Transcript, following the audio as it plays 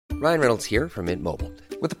Ryan Reynolds here from Mint Mobile.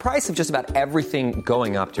 With the price of just about everything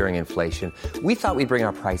going up during inflation, we thought we'd bring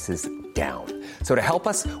our prices down. So to help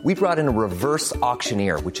us, we brought in a reverse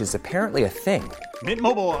auctioneer, which is apparently a thing. Mint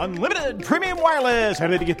Mobile Unlimited Premium Wireless. How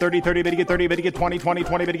to get 30, 30, bit to get 30, bit to get 20, 20,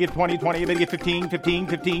 20, bit to get 20, 20, bit to get 15, 15,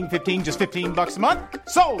 15, 15, just $15 a month?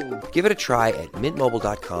 Sold! Give it a try at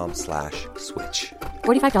mintmobile.com/switch.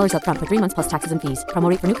 $45 up front for 3 months plus taxes and fees. Promo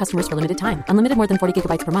rate for new customers for limited time. Unlimited more than 40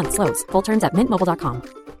 gigabytes per month. Slows full terms at mintmobile.com.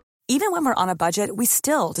 Even when we're on a budget, we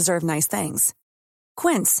still deserve nice things.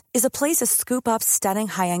 Quince is a place to scoop up stunning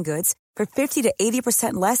high-end goods for 50 to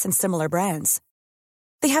 80% less than similar brands.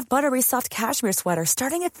 They have buttery soft cashmere sweaters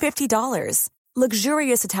starting at $50,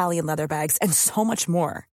 luxurious Italian leather bags, and so much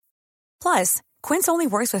more. Plus, Quince only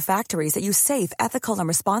works with factories that use safe, ethical, and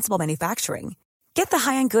responsible manufacturing. Get the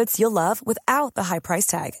high-end goods you'll love without the high price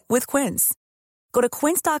tag with Quince. Go to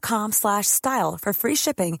quince.com/style for free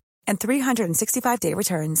shipping and 365-day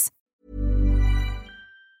returns.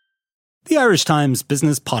 The Irish Times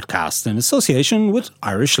Business Podcast in association with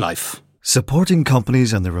Irish Life. Supporting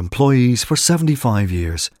companies and their employees for 75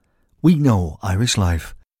 years. We know Irish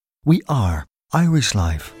Life. We are Irish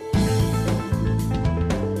Life.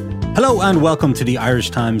 Hello and welcome to the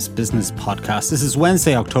Irish Times Business Podcast. This is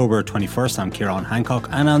Wednesday, October 21st. I'm Ciarán Hancock,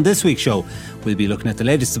 and on this week's show we'll be looking at the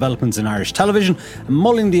latest developments in Irish television and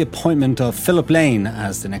mulling the appointment of Philip Lane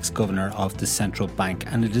as the next governor of the Central Bank.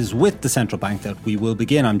 And it is with the Central Bank that we will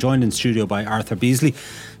begin. I'm joined in studio by Arthur Beasley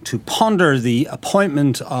to ponder the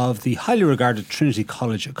appointment of the highly regarded Trinity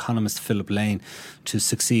College economist Philip Lane to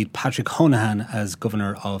succeed Patrick Honohan as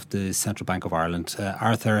Governor of the Central Bank of Ireland.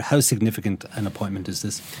 Arthur, how significant an appointment is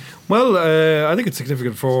this? Well, I think it's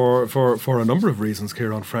significant for a number of reasons,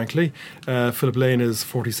 Ciarán, frankly. Philip Lane is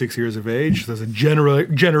 46 years of age. There's a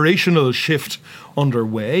generational shift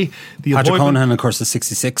underway. Patrick Honohan, of course, is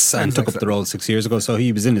 66 and took up the role 6 years ago, so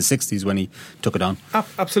he was in his 60s when he took it on.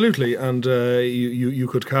 Absolutely, and you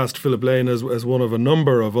could cast Philip Lane as one of a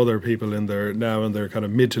number of other people in their kind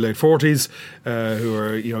of mid to late 40s who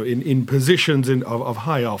are in positions of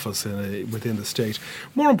high office within the state.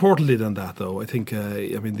 More importantly than that, though, I think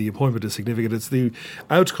the appointment is significant. It's the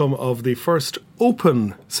outcome of the first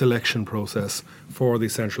open selection process for the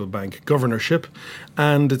central bank governorship,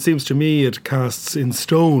 and it seems to me it casts in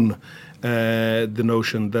stone the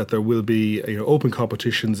notion that there will be open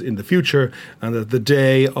competitions in the future, and that the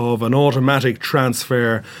day of an automatic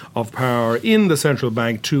transfer of power in the central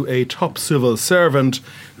bank to a top civil servant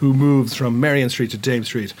who moves from Merrion Street to Dame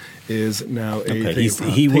Street is now a thing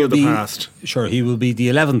of the past. Sure, he will be the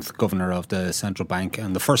 11th governor of the central bank,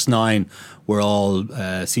 and the first 9 were all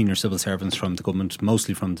senior civil servants from the government,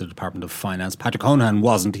 mostly from the Department of Finance. Patrick Honohan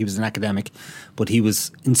wasn't; he was an academic, but he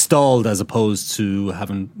was installed as opposed to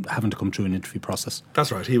having to come through an interview process.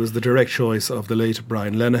 That's right. He was the direct choice of the late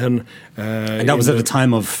Brian Lenihan, and that was at a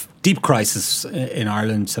time of deep crisis in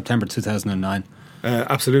Ireland, September 2009.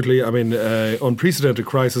 Absolutely. Unprecedented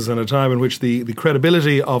crisis, and a time in which the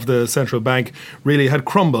credibility of the central bank really had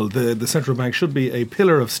crumbled. The central bank should be a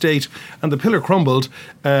pillar of state, and the pillar crumbled.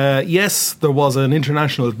 Yes, there was an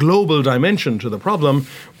international global dimension to the problem,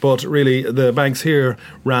 but really the banks here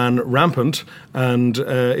ran rampant, and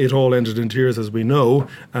it all ended in tears, as we know,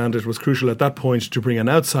 and it was crucial at that point to bring an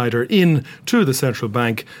outsider in to the central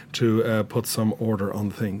bank to put some order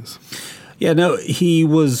on things. Yeah, no, he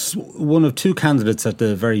was one of 2 candidates at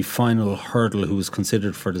the very final hurdle who was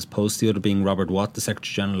considered for this post, the other being Robert Watt, the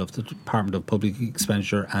Secretary-General of the Department of Public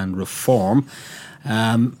Expenditure and Reform.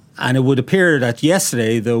 And it would appear that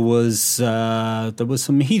yesterday there was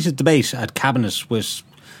some heated debate at Cabinet with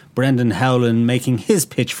Brendan Howlin making his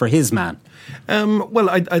pitch for his man.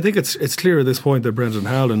 I think it's clear at this point that Brendan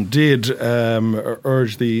Howlin did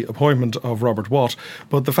urge the appointment of Robert Watt,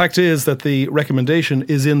 but the fact is that the recommendation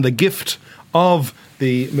is in the gift of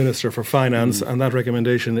the Minister for Finance, and that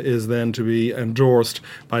recommendation is then to be endorsed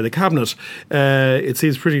by the Cabinet. It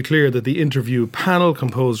seems pretty clear that the interview panel,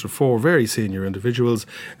 composed of 4 very senior individuals,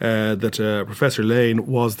 that Professor Lane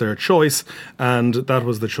was their choice, and that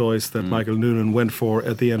was the choice that Michael Noonan went for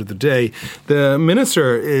at the end of the day. The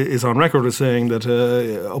Minister is on record as saying that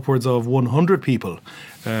upwards of 100 people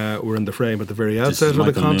were in the frame at the very outset of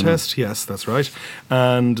the contest. Noonan. Yes, that's right.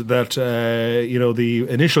 And that, the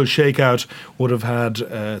initial shakeout would have had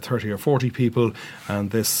 30 or 40 people,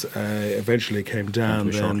 and this eventually came down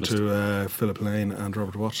then to Philip Lane and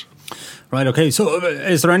Robert Watt. Right, okay. So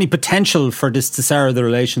is there any potential for this to sour the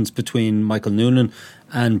relations between Michael Noonan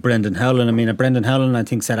and Brendan Howlin? I mean, Brendan Howlin, I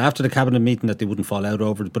think, said after the Cabinet meeting that they wouldn't fall out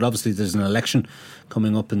over it, but obviously there's an election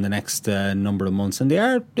coming up in the next number of months, and they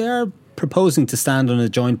are proposing to stand on a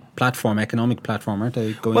joint platform, economic platform, aren't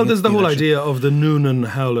they? Well, there's the whole idea of the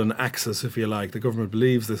Noonan-Howlin axis, if you like. The government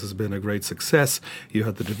believes this has been a great success. You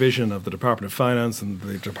had the division of the Department of Finance and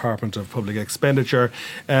the Department of Public Expenditure.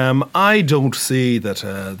 I don't see that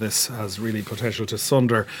this has really potential to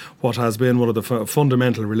sunder what has been one of the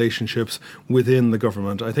fundamental relationships within the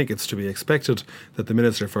government. I think it's to be expected that the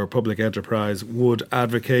Minister for Public Enterprise would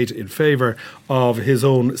advocate in favour of his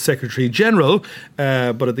own Secretary General,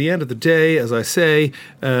 but at the end of the day, as I say,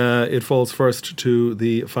 it falls first to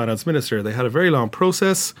the Finance Minister. They had a very long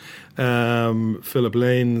process. Philip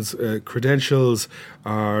Lane's credentials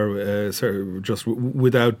are just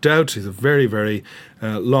without doubt. He's a very, very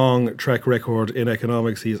long track record in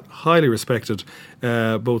economics. He's highly respected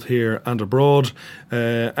both here and abroad,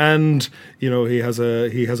 and you know he has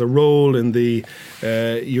a role in the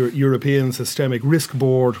European Systemic Risk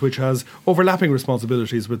Board, which has overlapping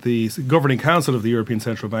responsibilities with the Governing Council of the European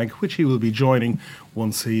Central Bank, which he will be joining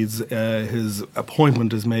once his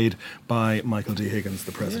appointment is made by Michael D. Higgins,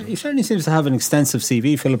 the President. He certainly seems to have an extensive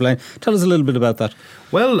CV, Philip Lane. Tell us a little bit about that.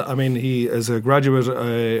 Well, I mean, he is a graduate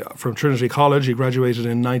from Trinity College. He graduated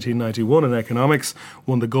in 1991 in economics,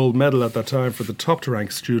 won the gold medal at that time for the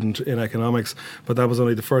top-to-rank student in economics, but that was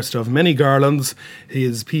only the first of many garlands.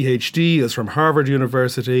 His PhD is from Harvard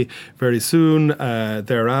University. Very soon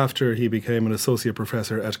thereafter, he became an associate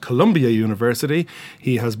professor at Columbia University.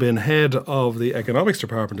 He has been head of the economics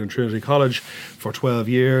department in Trinity College for 12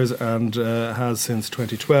 years and has since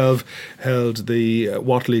 2012 held the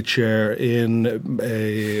Whatley Chair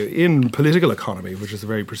in political economy, which is a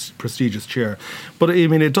very prestigious chair. But I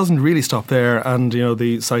mean, it doesn't really stop there. And you know,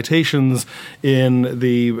 the citations in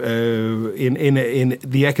the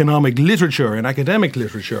economic literature, in academic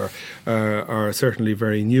literature, are certainly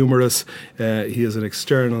very numerous. He is an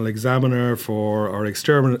external examiner an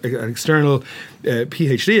external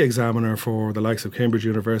PhD examiner for the likes of Cambridge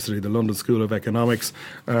University, the London School of Economics,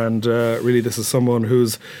 and really this is someone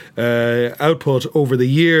whose output over the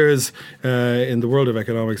years in the world of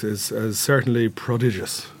economics is certainly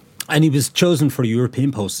prodigious. And he was chosen for a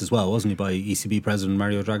European post as well, wasn't he, by ECB President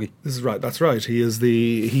Mario Draghi? This is right. That's right. He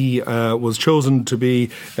was chosen to be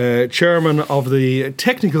chairman of the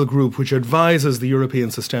technical group which advises the European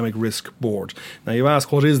Systemic Risk Board. Now, you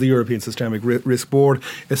ask, what is the European Systemic Risk Board?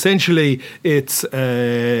 Essentially,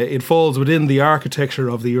 it falls within the architecture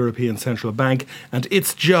of the European Central Bank, and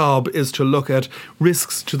its job is to look at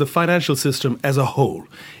risks to the financial system as a whole.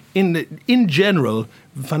 In general,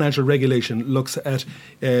 financial regulation looks at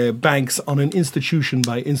banks on an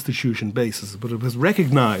institution-by-institution basis, but it was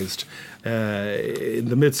recognised in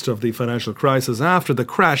the midst of the financial crisis after the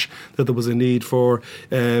crash that there was a need for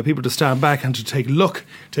people to stand back and to take a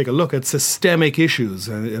look at systemic issues.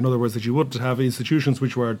 In other words, that you wouldn't have institutions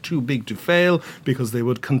which were too big to fail because they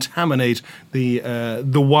would contaminate the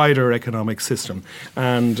wider economic system.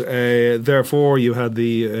 And therefore, you had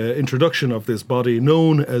the introduction of this body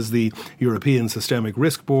known as the European Systemic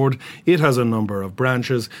Risk Board. It has a number of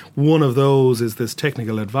branches. One of those is this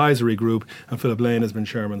technical advisory group, and Philip Lane has been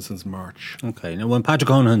chairman since March. Okay, now when Patrick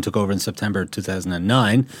Honohan took over in September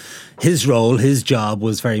 2009, his job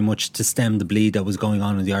was very much to stem the bleed that was going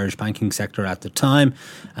on in the Irish banking sector at the time,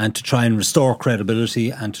 and to try and restore credibility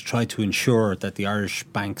and to try to ensure that the Irish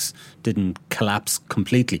banks didn't collapse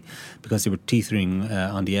completely because they were teetering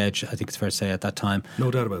on the edge, I think it's fair to say, at that time. No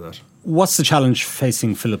doubt about that. What's the challenge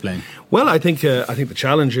facing Philip Lane? Well, I think the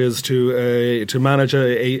challenge is to manage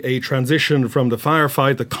a transition from the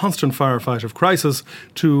constant firefight of crisis,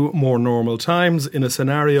 to more normal times in a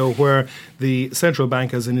scenario where the central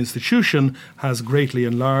bank as an institution has greatly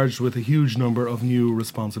enlarged with a huge number of new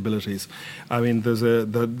responsibilities. I mean,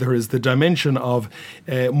 there is the dimension of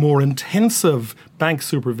more intensive bank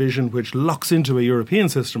supervision, which locks into a European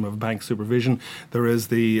system of bank supervision. There is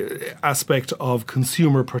the aspect of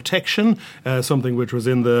consumer protection, something which was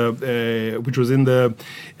within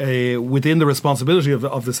the responsibility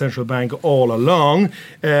of the central bank all along.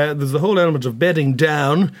 There's the whole element of bedding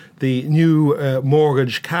down the new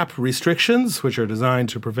mortgage cap restrictions, which are designed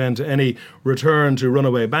to prevent any return to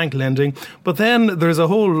runaway bank lending. But then there's a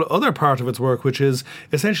whole other part of its work which is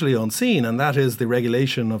essentially unseen, and that is the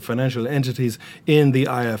regulation of financial entities in the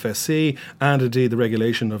IFSC, and indeed the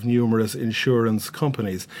regulation of numerous insurance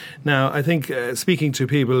companies. Now, I think speaking to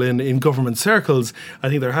people in government circles, I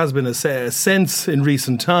think there has been a sense in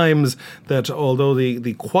recent times that although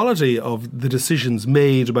the quality of the decisions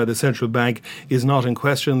made by the central bank is not in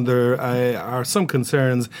question, there are some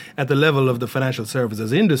concerns at the level of the financial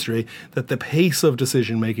services industry that the pace of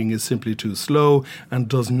decision making is simply too slow and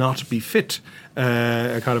does not befit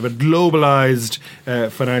a kind of a globalized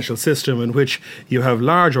financial system in which you have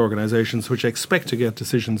large organisations which expect to get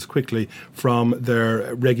decisions quickly from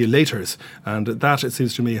their regulators, and that, it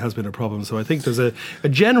seems to me, has been a problem. So I think there's a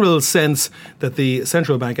general sense that the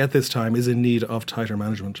central bank at this time is in need of tighter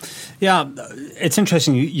management. Yeah, it's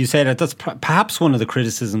interesting you say that. That's perhaps one of the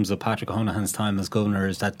criticisms of Patrick Honohan's time as governor,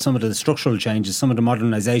 is that some of the structural changes, some of the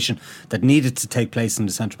modernisation that needed to take place in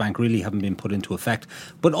the central bank really haven't been put into effect.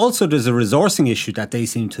 But also there's a resourcing issue that they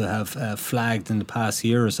seem to have flagged in the past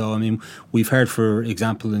year or so. I mean, we've heard, for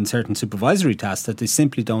example, in certain supervisory tasks that they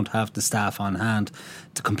simply don't have the staff on hand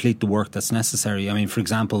to complete the work that's necessary. I mean, for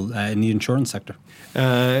example, in the insurance sector.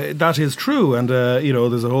 That is true, and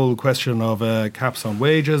there's a whole question of caps on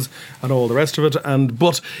wages and all the rest of it. I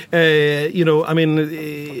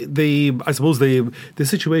suppose the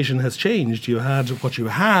situation has changed. What you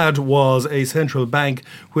had was a central bank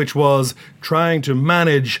which was trying to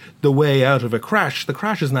manage the way out of a crash. The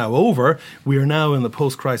crash is now over. We are now in the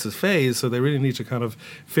post-crisis phase, so they really need to kind of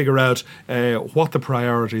figure out what the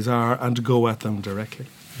priorities are and go at them directly.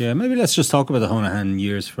 Yeah, maybe let's just talk about the Honohan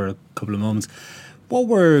years for a couple of moments. What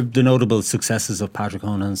were the notable successes of Patrick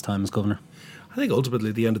Honohan's time as governor? I think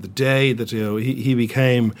ultimately at the end of the day that he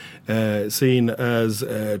became seen as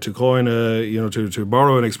to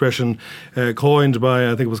borrow an expression coined by, I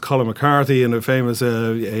think it was Colin McCarthy in a famous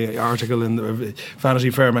article in the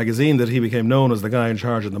Vanity Fair magazine, that he became known as the guy in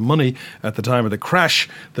charge of the money. At the time of the crash,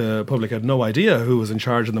 the public had no idea who was in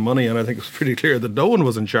charge of the money, and I think it was pretty clear that no one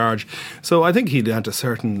was in charge. So I think he'd had a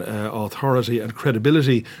certain authority and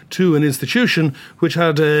credibility to an institution which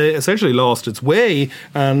had essentially lost its way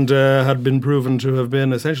and had been proven to have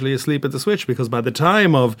been essentially asleep at the switch, because by the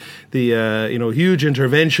time of the huge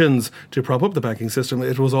interventions to prop up the banking system,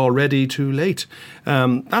 it was already too late.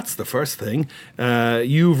 That's the first thing.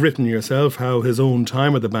 You've written yourself how his own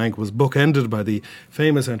time at the bank was bookended by the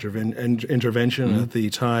famous intervention at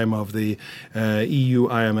the time of the EU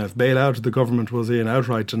IMF bailout. The government was in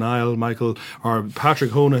outright denial.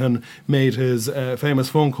 Patrick Honohan made his famous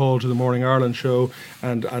phone call to the Morning Ireland show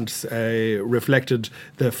and reflected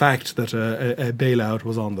the fact that a bailout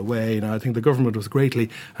was on the way. Now, I think the government was greatly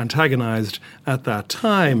antagonised at that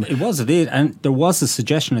time. It was, indeed. And there was a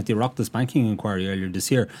suggestion at the Oireachtas banking inquiry earlier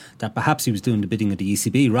this year that perhaps he was doing the bidding of the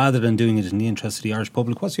ECB rather than doing it in the interest of the Irish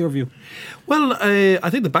public. What's your view? Well, I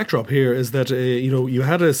think the backdrop here is that, you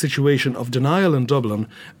had a situation of denial in Dublin,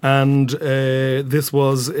 and this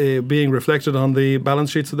was being reflected on the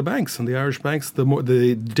balance sheets of the banks, and the Irish banks.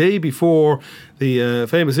 The day before the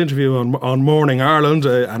famous interview on Morning Ireland,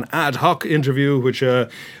 an ad hoc interview which I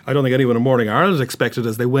don't think anyone in Morning Ireland expected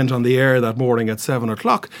as they went on the air that morning at 7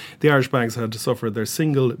 o'clock, the Irish banks had suffered their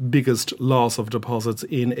single biggest loss of deposits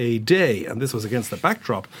in a day, and this was against the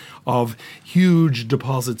backdrop of huge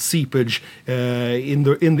deposit seepage in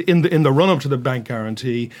the run up to the bank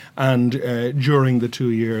guarantee and during the 2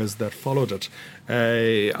 years that followed it.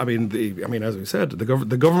 As we said,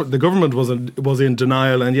 the government was in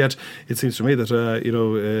denial, and yet it seems to me that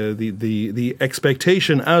the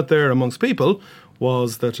expectation out there amongst people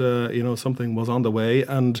was that something was on the way,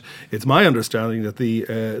 and it's my understanding that the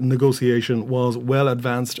negotiation was well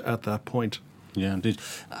advanced at that point. Yeah, indeed.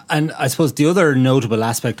 And I suppose the other notable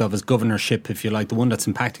aspect of his governorship, if you like, the one that's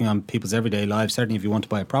impacting on people's everyday lives, certainly if you want to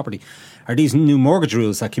buy a property, are these new mortgage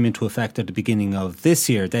rules that came into effect at the beginning of this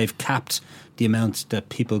year. They've capped the amount that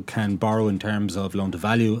people can borrow in terms of loan to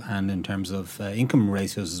value and in terms of income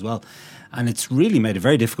ratios as well. And it's really made it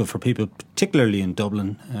very difficult for people, particularly in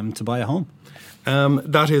Dublin, to buy a home.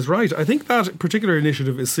 That is right. I think that particular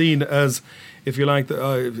initiative is seen as, if you like,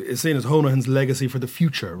 is seen as Honohan's legacy for the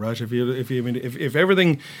future, right? If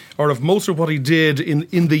everything, or if most of what he did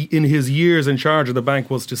in his years in charge of the bank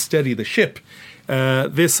was to steady the ship,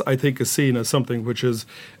 this, I think, is seen as something which is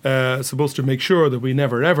supposed to make sure that we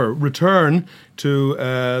never ever return to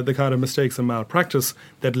the kind of mistakes and malpractice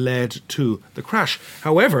that led to the crash.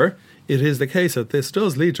 However, it is the case that this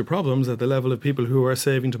does lead to problems at the level of people who are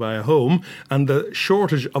saving to buy a home, and the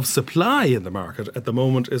shortage of supply in the market at the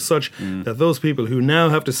moment is such that those people who now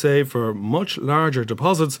have to save for much larger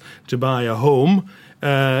deposits to buy a home,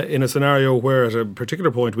 in a scenario where at a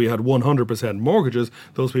particular point we had 100% mortgages,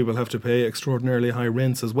 those people have to pay extraordinarily high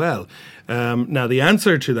rents as well. Now, the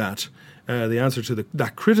answer to that,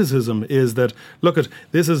 that criticism is that,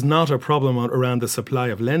 this is not a problem around the supply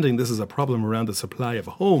of lending, this is a problem around the supply of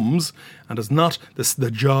homes, and it's not the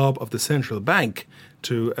job of the central bank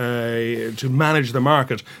to manage the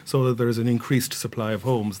market so that there is an increased supply of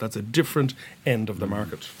homes. That's a different end of the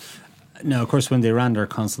market. Now, of course, when they ran their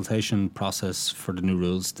consultation process for the new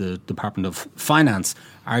rules, the Department of Finance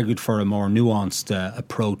argued for a more nuanced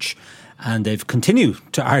approach. And they've continued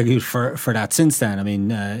to argue for that since then. I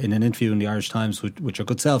mean, in an interview in the Irish Times with your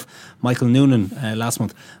good self, Michael Noonan, last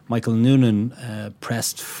month, Michael Noonan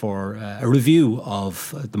pressed for a review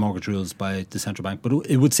of the mortgage rules by the central bank. But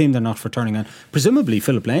it would seem they're not for turning on. Presumably,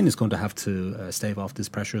 Philip Lane is going to have to stave off this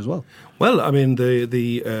pressure as well. Well, I mean,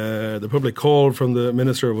 the public call from the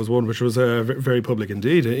minister was one which was very public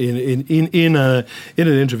indeed. In an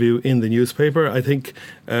interview in the newspaper, I think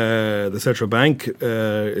the central bank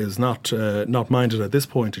is not minded at this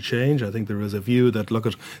point to change. I think there is a view that, look,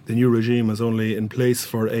 at the new regime is only in place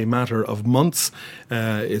for a matter of months.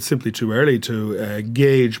 It's simply too early to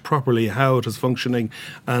gauge properly how it is functioning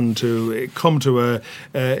and to come to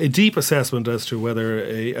a deep assessment as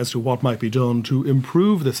to what might be done to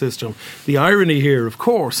improve the system. The irony here, of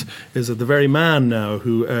course, is that the very man now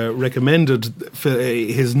who recommended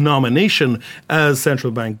his nomination as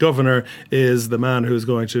central bank governor is the man who's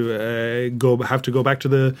going to have to go back to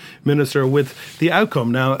the minister with the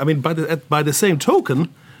outcome. Now, I mean, by the same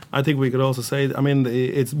token, I think we could also say, I mean,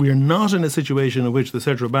 we're not in a situation in which the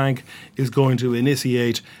central bank is going to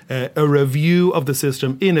initiate a review of the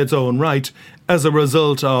system in its own right as a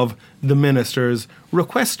result of the minister's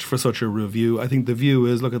request for such a review. I think the view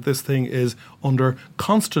is, look, at this thing is under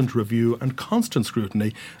constant review and constant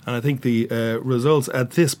scrutiny. And I think the results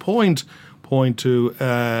at this point to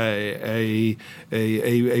a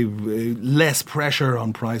less pressure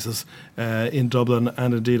on prices in Dublin,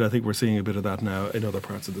 and indeed I think we're seeing a bit of that now in other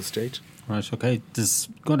parts of the state. Right, okay. There's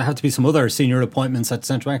going to have to be some other senior appointments at the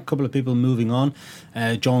Central Bank. A couple of people moving on.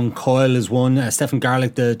 John Coyle is one. Stephen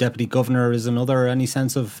Garlick, the Deputy Governor, is another. Any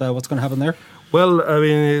sense of what's going to happen there? Well, I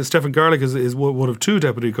mean, Stephen Garlick is one of two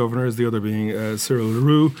deputy governors, the other being Cyril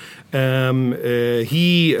Leroux.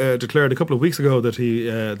 He declared a couple of weeks ago that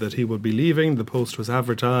he would be leaving. The post was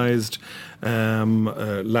advertised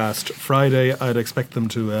last Friday. I'd expect them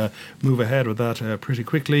to move ahead with that pretty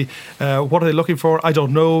quickly. What are they looking for? I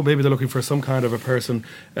don't know. Maybe they're looking for some kind of a person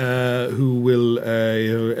who will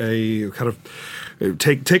kind of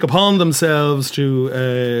take upon themselves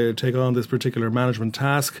to take on this particular management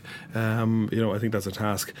task. I think that's a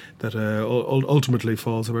task that ultimately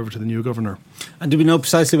falls, however, to the new governor. And do we know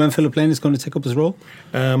precisely when Philip Lane is going to take up his role?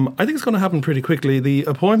 I think it's going to happen pretty quickly. The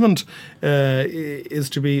appointment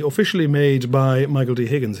is to be officially made by Michael D.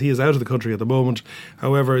 Higgins. He is out of the country at the moment.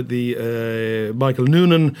 However, the Michael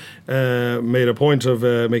Noonan made a point of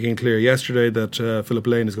making clear yesterday that Philip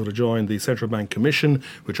Lane is going to join the Central Bank Commission,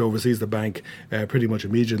 which oversees the bank pretty much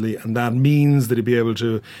immediately, and that means that he'll be able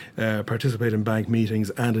to participate in bank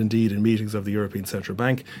meetings and indeed in meetings of the European Central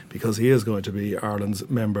Bank, because he is going to be Ireland's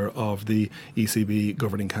member of the ECB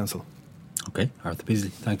Governing Council. Okay, Arthur Peasley,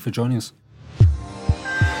 thank you for joining us.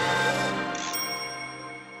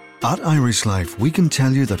 At Irish Life, we can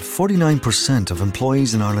tell you that 49% of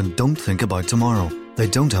employees in Ireland don't think about tomorrow. They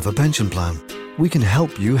don't have a pension plan. We can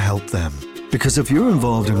help you help them. Because if you're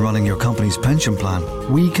involved in running your company's pension plan,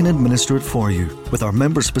 we can administer it for you with our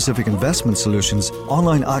member-specific investment solutions,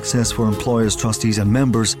 online access for employers, trustees and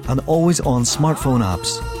members, and always-on smartphone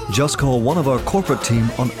apps. Just call one of our corporate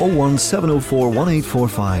team on 01704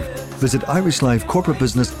 1845. Visit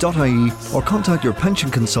irishlifecorporatebusiness.ie or contact your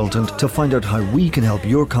pension consultant to find out how we can help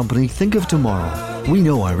your company think of tomorrow. We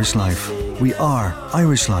know Irish Life. We are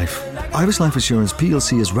Irish Life. Irish Life Assurance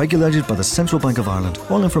plc is regulated by the Central Bank of Ireland.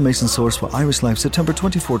 All information sourced for Irish Life September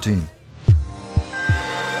 2014.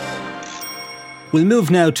 We'll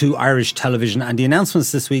move now to Irish television and the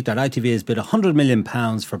announcements this week that ITV has bid £100 million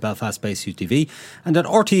for Belfast-based UTV and that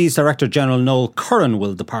RTÉ's Director General Noel Curran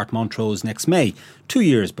will depart Montrose next May, 2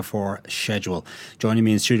 years before schedule. Joining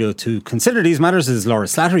me in studio to consider these matters is Laura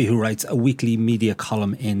Slattery, who writes a weekly media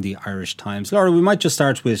column in the Irish Times. Laura, we might just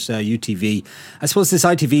start with UTV. I suppose this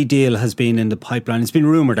ITV deal has been in the pipeline. It's been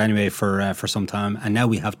rumoured anyway for some time, and now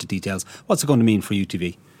we have the details. What's it going to mean for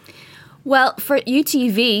UTV? Well, for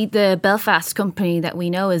UTV, the Belfast company that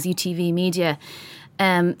we know as UTV Media,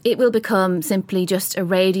 it will become simply just a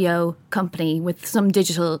radio company with some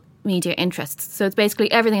digital media interests. So it's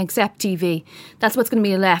basically everything except TV. That's what's going to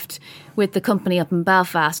be left with the company up in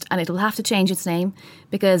Belfast, and it'll have to change its name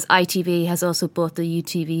because ITV has also bought the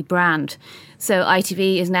UTV brand. So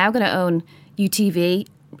ITV is now going to own UTV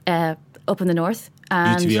up in the north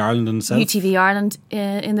and UTV Ireland in the south. UTV Ireland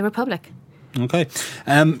in the Republic. Okay.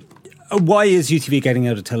 Why is UTV getting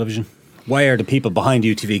out of television? Why are the people behind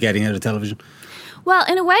UTV getting out of television? Well,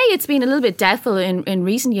 in a way, it's been a little bit doubtful in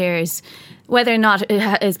recent years whether or not it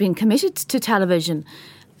has been committed to television.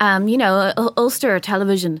 Ulster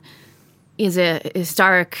Television is a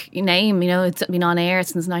historic name. It's been on air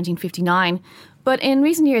since 1959. But in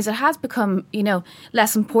recent years, it has become,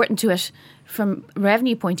 less important to it from a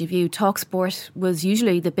revenue point of view. TalkSport was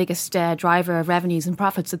usually the biggest driver of revenues and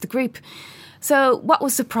profits at the group. So what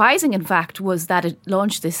was surprising, in fact, was that it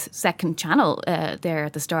launched this second channel there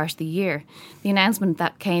at the start of the year. The announcement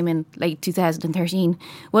that came in late 2013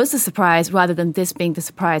 was the surprise rather than this being the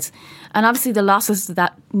surprise. And obviously the losses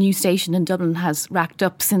that new station in Dublin has racked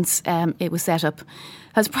up since it was set up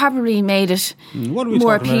has probably made it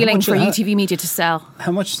more appealing for UTV Media to sell.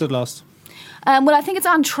 How much has it lost? Well, I think it's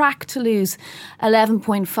on track to lose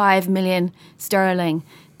 11.5 million sterling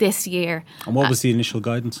this year. And what was the initial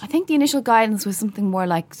guidance? I think the initial guidance was something more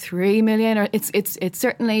like 3 million, or it's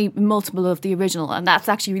certainly multiple of the original, and that's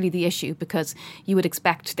actually really the issue, because you would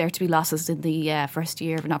expect there to be losses in the first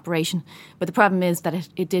year of an operation. But the problem is that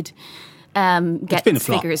it did get its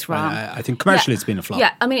figures wrong. I think commercially it's been a flop.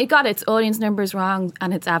 Yeah, I mean, it got its audience numbers wrong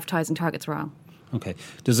and its advertising targets wrong. Okay.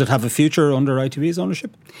 Does it have a future under ITV's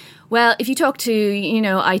ownership? Well, if you talk to,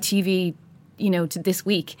 ITV, to this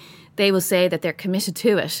week, they will say that they're committed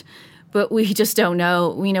to it. But we just don't know.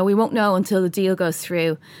 We won't know until the deal goes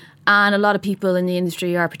through. And a lot of people in the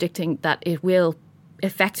industry are predicting that it will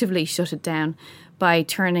effectively shut it down by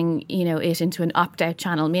turning, it into an opt-out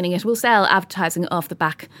channel, meaning it will sell advertising off the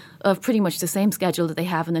back of pretty much the same schedule that they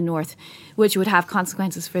have in the north, which would have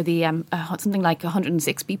consequences for the something like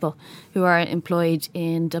 106 people who are employed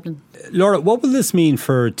in Dublin. Laura, what will this mean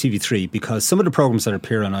for TV3? Because some of the programmes that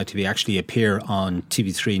appear on ITV actually appear on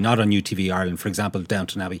TV3, not on UTV Ireland, for example,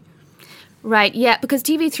 Downton Abbey. Right, yeah, because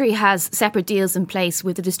TV3 has separate deals in place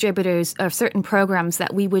with the distributors of certain programmes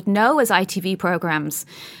that we would know as ITV programmes,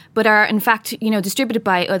 but are in fact, distributed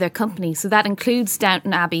by other companies. So that includes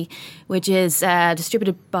Downton Abbey, which is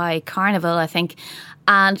distributed by Carnival, I think.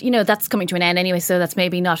 And, that's coming to an end anyway, so that's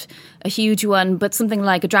maybe not a huge one. But something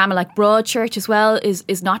like a drama like Broadchurch as well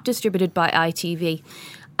is not distributed by ITV.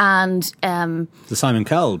 And the Simon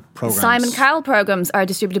Cowell programmes. Simon Cowell programmes are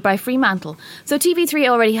distributed by Fremantle. So TV3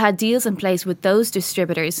 already had deals in place with those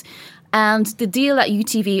distributors. And the deal that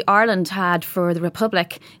UTV Ireland had for the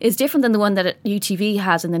Republic is different than the one that UTV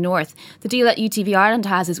has in the north. The deal that UTV Ireland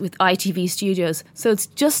has is with ITV Studios. So it's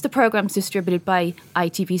just the programmes distributed by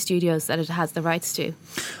ITV Studios that it has the rights to.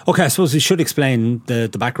 Okay, I suppose we should explain the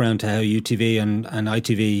background to how UTV and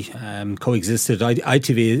ITV coexisted.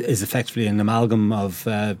 ITV is effectively an amalgam of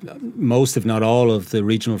most, if not all, of the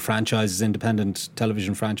regional franchises, independent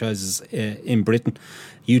television franchises in Britain.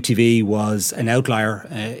 UTV was an outlier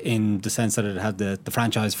in the sense that it had the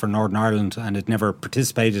franchise for Northern Ireland, and it never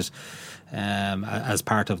participated as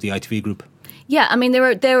part of the ITV group. Yeah, I mean,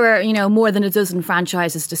 there were more than a dozen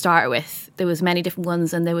franchises to start with. There was many different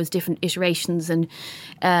ones, and there was different iterations and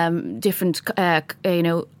different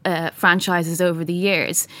franchises over the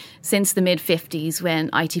years since the mid '50s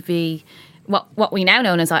when ITV, what we now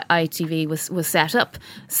know as ITV, was set up.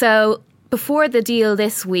 So before the deal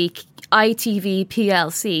this week, ITV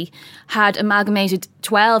PLC had amalgamated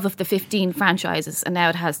 12 of the 15 franchises, and now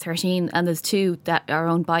it has 13, and there's 2 that are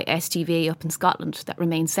owned by STV up in Scotland that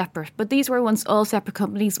remain separate. But these were once all separate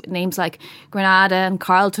companies with names like Granada and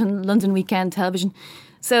Carlton, London Weekend Television.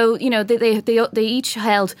 So, they each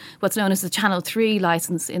held what's known as the Channel 3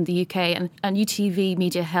 licence in the UK, and UTV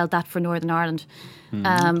Media held that for Northern Ireland,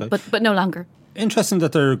 okay. but no longer. Interesting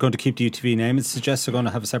that they're going to keep the UTV name. It suggests they're going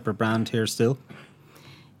to have a separate brand here still.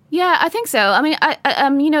 Yeah, I think so. I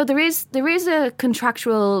mean, there is a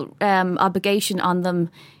contractual obligation on them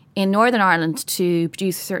in Northern Ireland to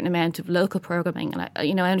produce a certain amount of local programming, and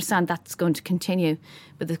I understand that's going to continue.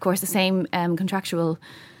 But of course, the same contractual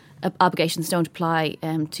obligations don't apply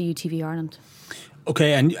to UTV Ireland.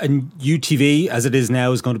 Okay, and UTV, as it is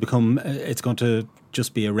now, is going to become. It's going to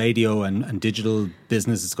just be a radio and digital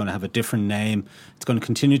business. It's going to have a different name. It's going to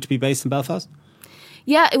continue to be based in Belfast.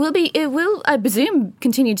 Yeah, it will, I presume,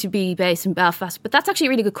 continue to be based in Belfast. But that's actually a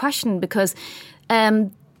really good question, because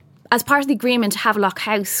as part of the agreement, Havelock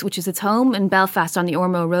House, which is its home in Belfast on the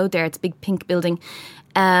Ormeau Road there, it's a big pink building,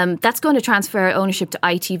 that's going to transfer ownership to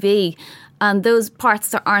ITV. And those parts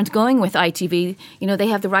that aren't going with ITV, they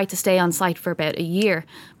have the right to stay on site for about a year.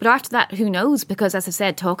 But after that, who knows? Because, as I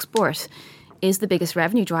said, TalkSport is the biggest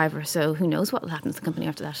revenue driver. So who knows what will happen to the company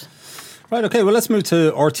after that. Right, okay, well, let's move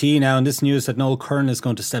to RTE now, and this news that Noel Curran is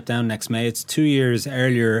going to step down next May. It's 2 years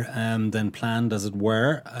earlier than planned, as it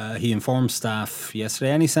were. He informed staff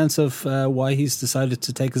yesterday. Any sense of why he's decided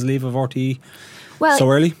to take his leave of RTE so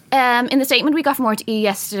early? In the statement we got from RTE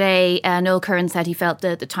yesterday, Noel Curran said he felt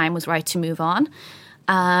that the time was right to move on.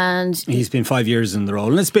 And he's been 5 years in the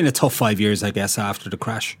role, and it's been a tough 5 years, I guess, after the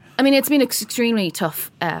crash. I mean, it's been extremely tough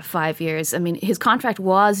 5 years. I mean, his contract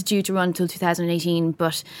was due to run until 2018,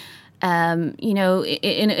 but You know,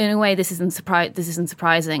 in a way, this isn't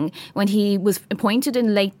surprising. When he was appointed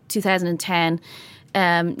in late 2010,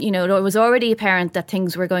 you know, it was already apparent that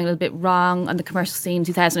things were going a little bit wrong on the commercial scene.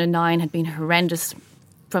 2009 had been horrendous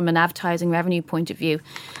from an advertising revenue point of view.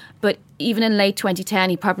 But even in late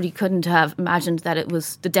 2010, he probably couldn't have imagined that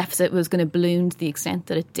the deficit was going to balloon to the extent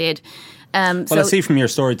that it did. Well, I see from your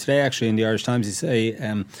story today, actually, in the Irish Times,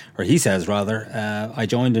 he says, I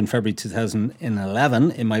joined in February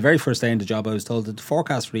 2011. In my very first day in the job, I was told that the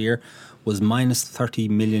forecast for the year was minus 30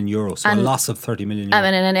 million euros, so a loss of 30 million euros.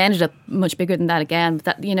 And it ended up much bigger than that again.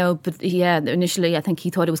 But initially, I think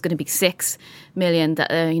he thought it was going to be 6 million.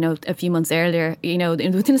 A few months earlier,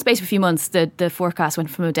 within the space of a few months, the forecast went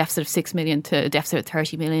from a deficit of 6 million to a deficit of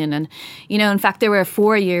 30 million. And in fact, there were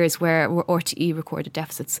 4 years where RTE recorded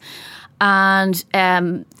deficits. And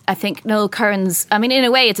I think Noel Curran's, in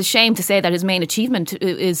a way, it's a shame to say that his main achievement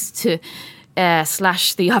is to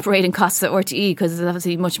slash the operating costs at RTE, because there's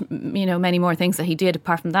obviously many more things that he did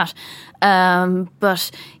apart from that.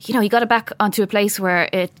 But he got it back onto a place where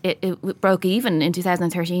it broke even in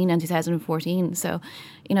 2013 and 2014. So,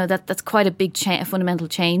 that's quite a big a fundamental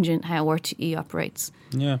change in how RTE operates.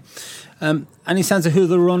 Yeah. Any sense of who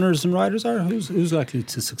the runners and riders are? Who's likely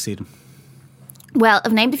to succeed him? Well,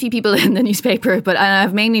 I've named a few people in the newspaper, but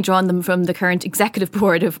I've mainly drawn them from the current executive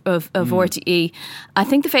board of RTE. I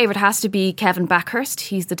think the favourite has to be Kevin Backhurst.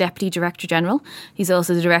 He's the Deputy Director General. He's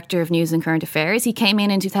also the Director of News and Current Affairs. He came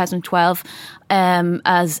in 2012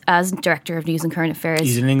 as Director of News and Current Affairs.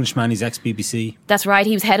 He's an Englishman. He's ex-BBC. That's right.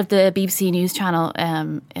 He was head of the BBC News Channel.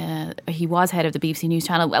 He was head of the BBC News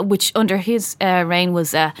Channel, which under his reign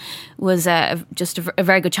was just a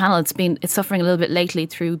very good channel. It's suffering a little bit lately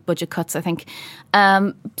through budget cuts, I think.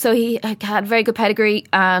 So he had very good pedigree,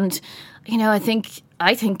 and I think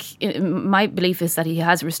my belief is that he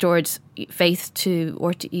has restored faith to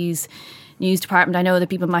RTE's news department. I know that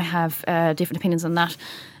people might have different opinions on that.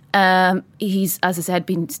 He's, as I said,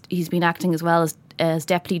 he's been acting as well as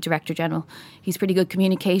Deputy Director General. He's a pretty good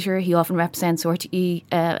communicator. He often represents RTE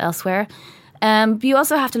elsewhere. But you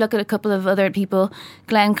also have to look at a couple of other people.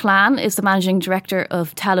 Glenn Clan is the Managing Director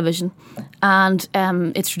of Television, and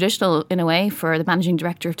it's traditional in a way for the Managing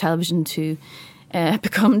Director of Television to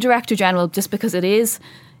become Director General, just because it is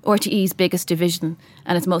RTE's biggest division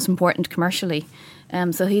and it's most important commercially.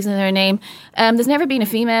 So he's in their name. There's never been a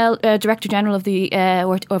female Director General of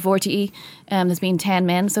RTE. There's been 10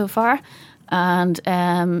 men so far. And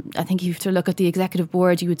I think if you have to look at the executive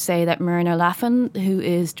board, you would say that Myrna Laffin, who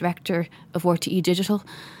is Director of RTE Digital,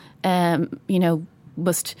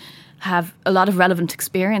 must have a lot of relevant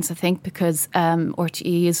experience, I think, because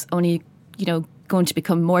RTE is only, going to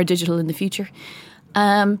become more digital in the future.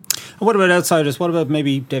 What about outsiders? What about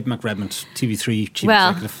maybe Dave McRedmond, TV3 Chief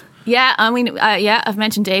Executive? Yeah, I've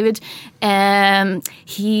mentioned David.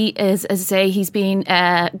 He is, as I say, he's been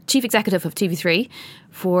Chief Executive of TV3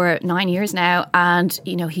 for 9 years now, and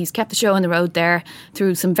he's kept the show on the road there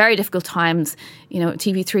through some very difficult times.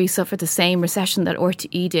 TV3 suffered the same recession that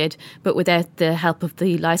RTE did, but without the help of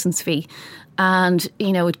the licence fee, and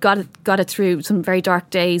it got it through some very dark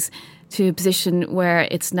days to a position where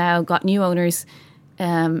it's now got new owners,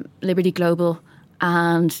 Liberty Global.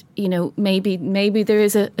 And, maybe there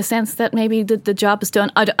is a sense that maybe the job is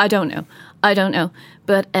done. I don't know.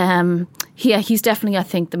 But, he's definitely, I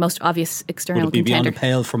think, the most obvious external contender. Would it be beyond a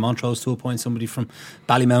pale for Montrose to appoint somebody from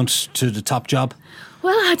Ballymount to the top job?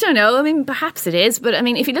 Well, I don't know. Perhaps it is. But,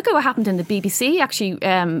 if you look at what happened in the BBC, actually,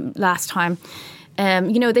 last time,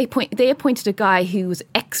 they appointed a guy who was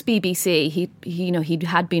ex-BBC. He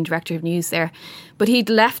had been Director of News there, but he'd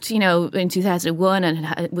left, in 2001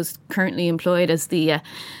 and was currently employed as the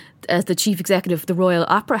Chief Executive of the Royal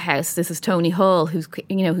Opera House. This is Tony Hall, who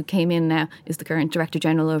came in now, is the current Director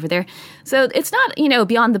General over there. So it's not,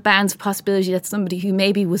 beyond the bounds of possibility that somebody who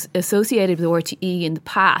maybe was associated with RTE in the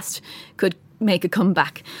past could make a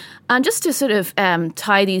comeback. And just to sort of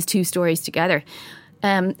tie these two stories together,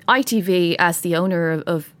 ITV, as the owner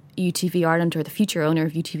of UTV Ireland, or the future owner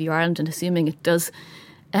of UTV Ireland, and assuming it does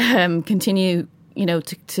continue,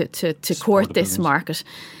 to court this market,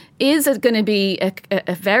 is going to be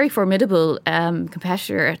a very formidable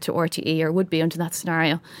competitor to RTE, or would be under that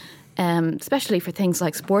scenario, especially for things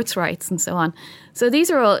like sports rights and so on. So these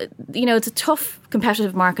are all, it's a tough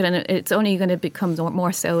competitive market, and it's only going to become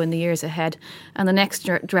more so in the years ahead. And the next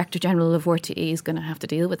Director General of RTE is going to have to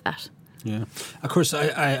deal with that. Yeah, of course.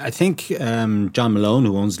 I think John Malone,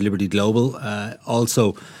 who owns Liberty Global,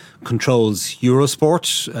 also controls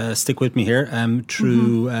Eurosport. Stick with me here.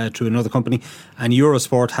 Through another company, and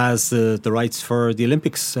Eurosport has the rights for the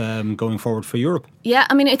Olympics going forward for Europe. Yeah,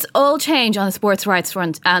 I mean, it's all change on the sports rights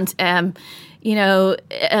front, and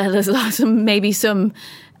there's a lot of maybe some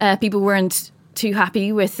people weren't too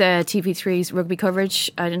happy with TV3's rugby coverage.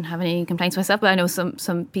 I didn't have any complaints myself, but I know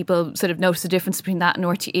some people sort of noticed the difference between that and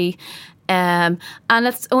RTE. And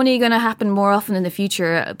that's only going to happen more often in the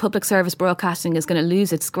future. Public service broadcasting is going to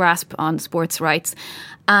lose its grasp on sports rights.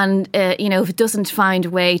 And, if it doesn't find a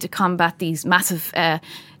way to combat these massive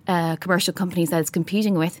commercial companies that it's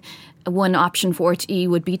competing with, one option for RTE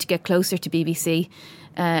would be to get closer to BBC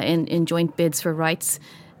in joint bids for rights.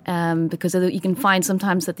 Because you can find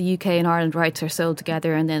sometimes that the UK and Ireland rights are sold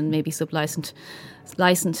together and then maybe sub-licensed.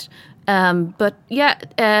 So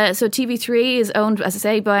TV3 is owned, as I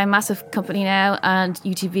say, by a massive company now, and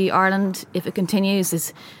UTV Ireland, if it continues,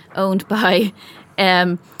 is owned by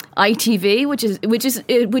ITV, which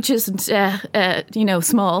isn't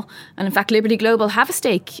small. And in fact, Liberty Global have a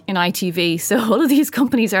stake in ITV. So all of these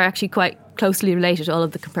companies are actually quite closely related, all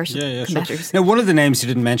of the commercial competitors. Sure. Now, one of the names you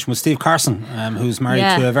didn't mention was Steve Carson, who's married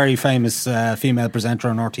to a very famous female presenter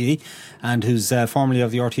on RTE, and who's formerly of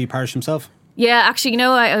the RTE parish himself. Yeah, actually,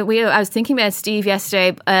 I was thinking about Steve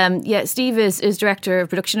yesterday. Steve is director of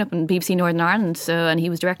production up in BBC Northern Ireland, and he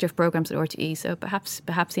was director of programmes at RTE. So perhaps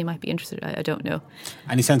he might be interested. I don't know.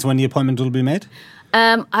 Any sense when the appointment will be made?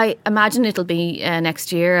 I imagine it'll be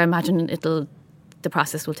next year. I imagine the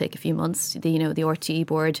process will take a few months. The RTE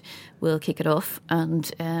board will kick it off,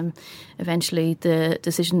 and eventually the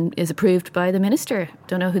decision is approved by the minister.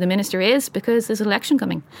 Don't know who the minister is because there's an election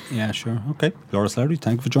coming. Yeah, sure. Okay. Laura Slattery,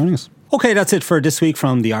 thank you for joining us. Okay, that's it for this week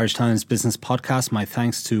from the Irish Times Business Podcast. My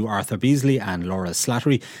thanks to Arthur Beasley and Laura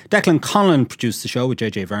Slattery. Declan Conlon produced the show with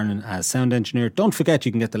JJ Vernon as sound engineer. Don't forget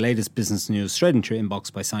you can get the latest business news straight into your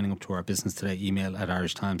inbox by signing up to our Business Today email at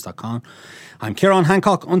irishtimes.com. I'm Ciarán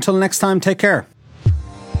Hancock. Until next time, take care.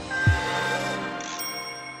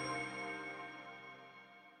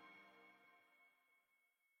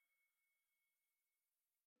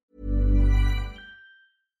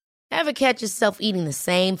 Ever catch yourself eating the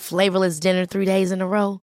same flavorless dinner 3 days in a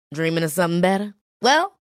row? Dreaming of something better?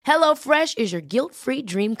 Well, HelloFresh is your guilt-free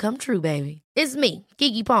dream come true, baby. It's me,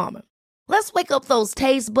 Keke Palmer. Let's wake up those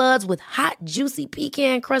taste buds with hot, juicy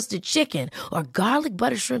pecan-crusted chicken or garlic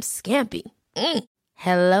butter shrimp scampi.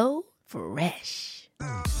 HelloFresh.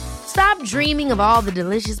 Stop dreaming of all the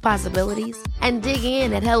delicious possibilities and dig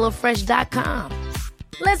in at HelloFresh.com.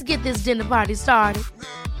 Let's get this dinner party started.